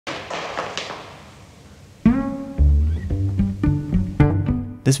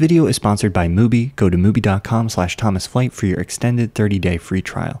This video is sponsored by Mubi. Go to mubi.com/ThomasFlight for your extended 30-day free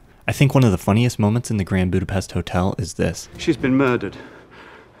trial. I think one of the funniest moments in the Grand Budapest Hotel is this. She's been murdered,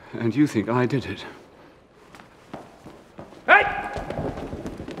 and you think I did it. Hey!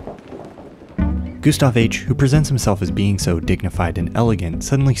 Gustav H., who presents himself as being so dignified and elegant,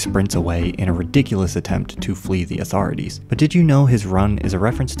 suddenly sprints away in a ridiculous attempt to flee the authorities. But did you know his run is a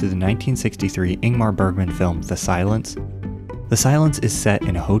reference to the 1963 Ingmar Bergman film The Silence? The Silence is set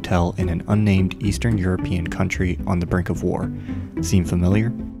in a hotel in an unnamed Eastern European country on the brink of war. Seem familiar?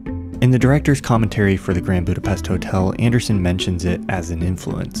 In the director's commentary for the Grand Budapest Hotel, Anderson mentions it as an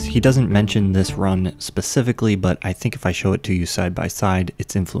influence. He doesn't mention this run specifically, but I think if I show it to you side by side,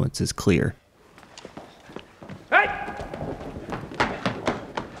 its influence is clear.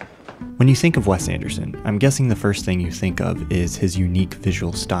 When you think of Wes Anderson, I'm guessing the first thing you think of is his unique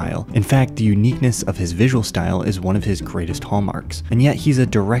visual style. In fact, the uniqueness of his visual style is one of his greatest hallmarks, and yet he's a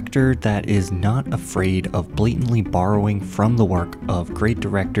director that is not afraid of blatantly borrowing from the work of great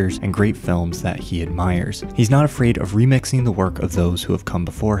directors and great films that he admires. He's not afraid of remixing the work of those who have come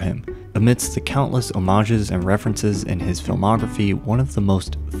before him. Amidst the countless homages and references in his filmography, one of the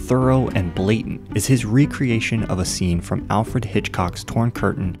most thorough and blatant is his recreation of a scene from Alfred Hitchcock's Torn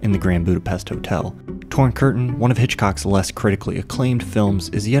Curtain in the Grand Budapest Hotel. Torn Curtain, one of Hitchcock's less critically acclaimed films,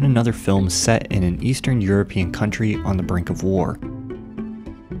 is yet another film set in an Eastern European country on the brink of war.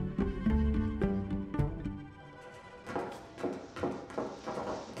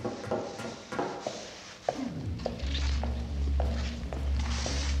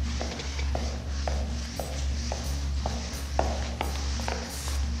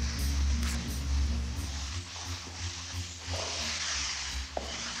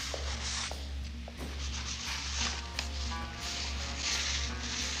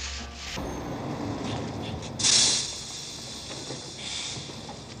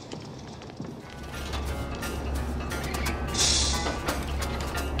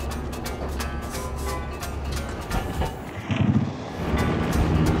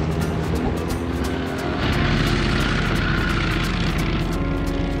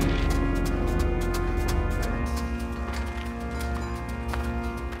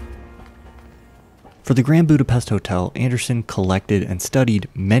 For the Grand Budapest Hotel, Anderson collected and studied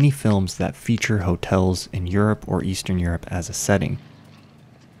many films that feature hotels in Europe or Eastern Europe as a setting.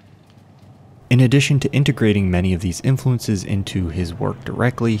 In addition to integrating many of these influences into his work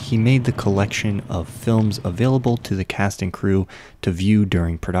directly, he made the collection of films available to the cast and crew to view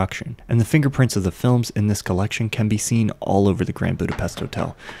during production. And the fingerprints of the films in this collection can be seen all over the Grand Budapest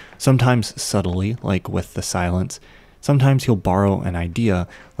Hotel, sometimes subtly, like with The Silence. Sometimes he'll borrow an idea,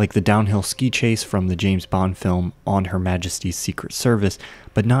 like the downhill ski chase from the James Bond film On Her Majesty's Secret Service,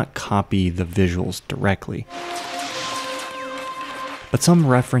 but not copy the visuals directly. But some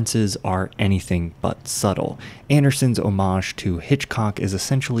references are anything but subtle. Anderson's homage to Hitchcock is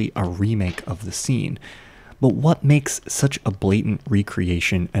essentially a remake of the scene. But what makes such a blatant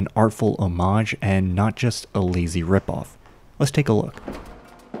recreation an artful homage and not just a lazy ripoff? Let's take a look.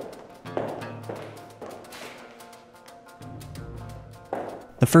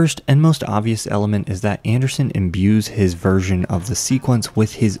 The first and most obvious element is that Anderson imbues his version of the sequence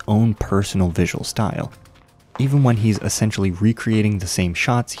with his own personal visual style. Even when he's essentially recreating the same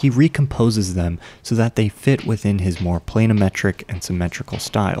shots, he recomposes them so that they fit within his more planimetric and symmetrical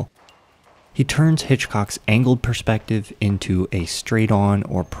style. He turns Hitchcock's angled perspective into a straight-on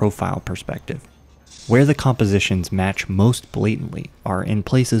or profile perspective. Where the compositions match most blatantly are in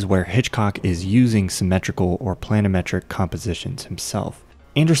places where Hitchcock is using symmetrical or planimetric compositions himself.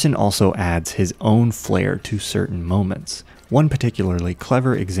 Anderson also adds his own flair to certain moments. One particularly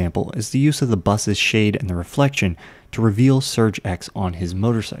clever example is the use of the bus's shade and the reflection to reveal Serge X on his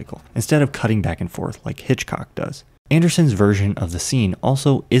motorcycle, instead of cutting back and forth like Hitchcock does. Anderson's version of the scene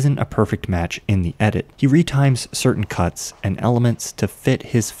also isn't a perfect match in the edit. He retimes certain cuts and elements to fit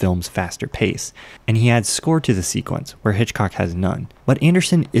his film's faster pace, and he adds score to the sequence where Hitchcock has none. But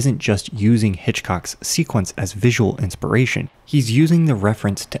Anderson isn't just using Hitchcock's sequence as visual inspiration, he's using the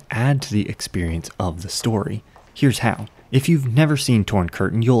reference to add to the experience of the story. Here's how. If you've never seen Torn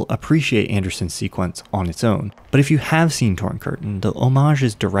Curtain, you'll appreciate Anderson's sequence on its own. But if you have seen Torn Curtain, the homage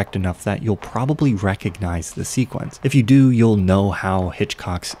is direct enough that you'll probably recognize the sequence. If you do, you'll know how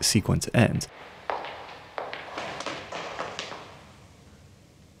Hitchcock's sequence ends.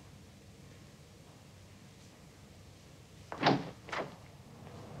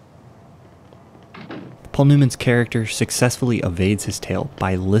 Paul Newman's character successfully evades his tail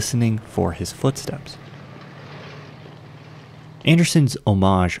by listening for his footsteps. Anderson's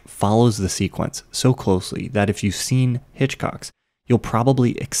homage follows the sequence so closely that if you've seen Hitchcock's, you'll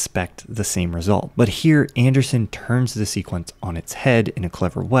probably expect the same result. But here, Anderson turns the sequence on its head in a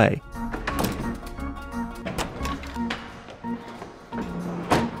clever way.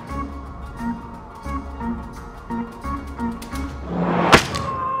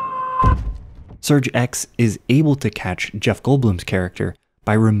 Serge X is able to catch Jeff Goldblum's character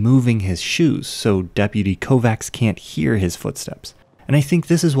by removing his shoes so Deputy Kovacs can't hear his footsteps. And I think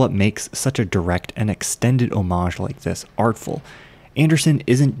this is what makes such a direct and extended homage like this artful. Anderson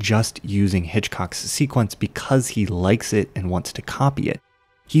isn't just using Hitchcock's sequence because he likes it and wants to copy it.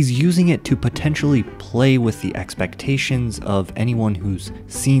 He's using it to potentially play with the expectations of anyone who's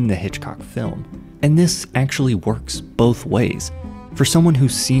seen the Hitchcock film. And this actually works both ways. For someone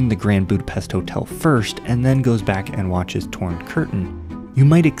who's seen the Grand Budapest Hotel first and then goes back and watches Torn Curtain, you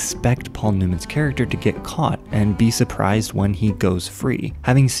might expect Paul Newman's character to get caught and be surprised when he goes free.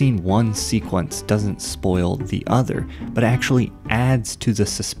 Having seen one sequence doesn't spoil the other, but actually adds to the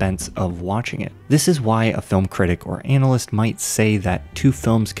suspense of watching it. This is why a film critic or analyst might say that two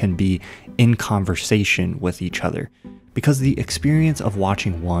films can be in conversation with each other, because the experience of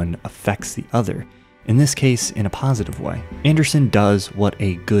watching one affects the other. In this case, in a positive way. Anderson does what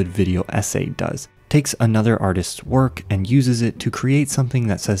a good video essay does. Takes another artist's work and uses it to create something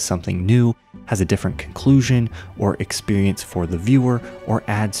that says something new, has a different conclusion or experience for the viewer, or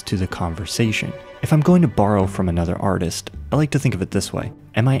adds to the conversation. If I'm going to borrow from another artist, I like to think of it this way.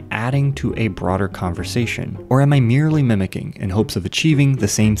 Am I adding to a broader conversation, or am I merely mimicking in hopes of achieving the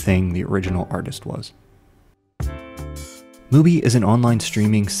same thing the original artist was? Mubi is an online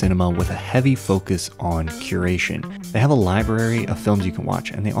streaming cinema with a heavy focus on curation. They have a library of films you can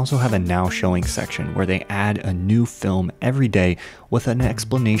watch, and they also have a now showing section where they add a new film every day with an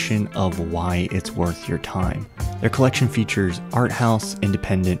explanation of why it's worth your time. Their collection features art house,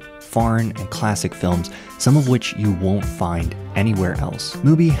 independent, foreign, and classic films, some of which you won't find anywhere else.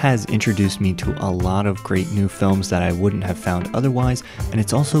 Mubi has introduced me to a lot of great new films that I wouldn't have found otherwise, and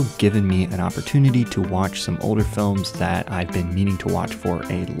it's also given me an opportunity to watch some older films that I've been meaning to watch for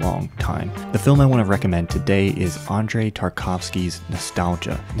a long time. The film I want to recommend today is Andrei Tarkovsky's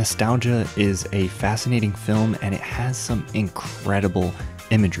Nostalgia. Nostalgia is a fascinating film, and it has some incredible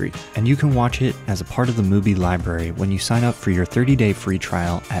imagery, and you can watch it as a part of the Mubi library when you sign up for your 30-day free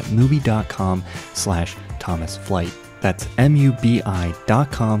trial at mubi.com/ThomasFlight. That's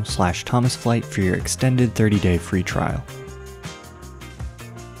mubi.com/ThomasFlight for your extended 30-day free trial.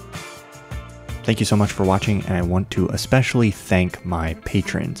 Thank you so much for watching, and I want to especially thank my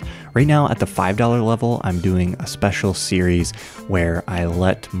patrons. Right now at the $5 level, I'm doing a special series where I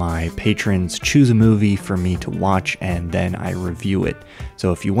let my patrons choose a movie for me to watch and then I review it.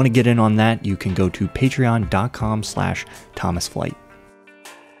 So if you want to get in on that, you can go to patreon.com/ThomasFlight.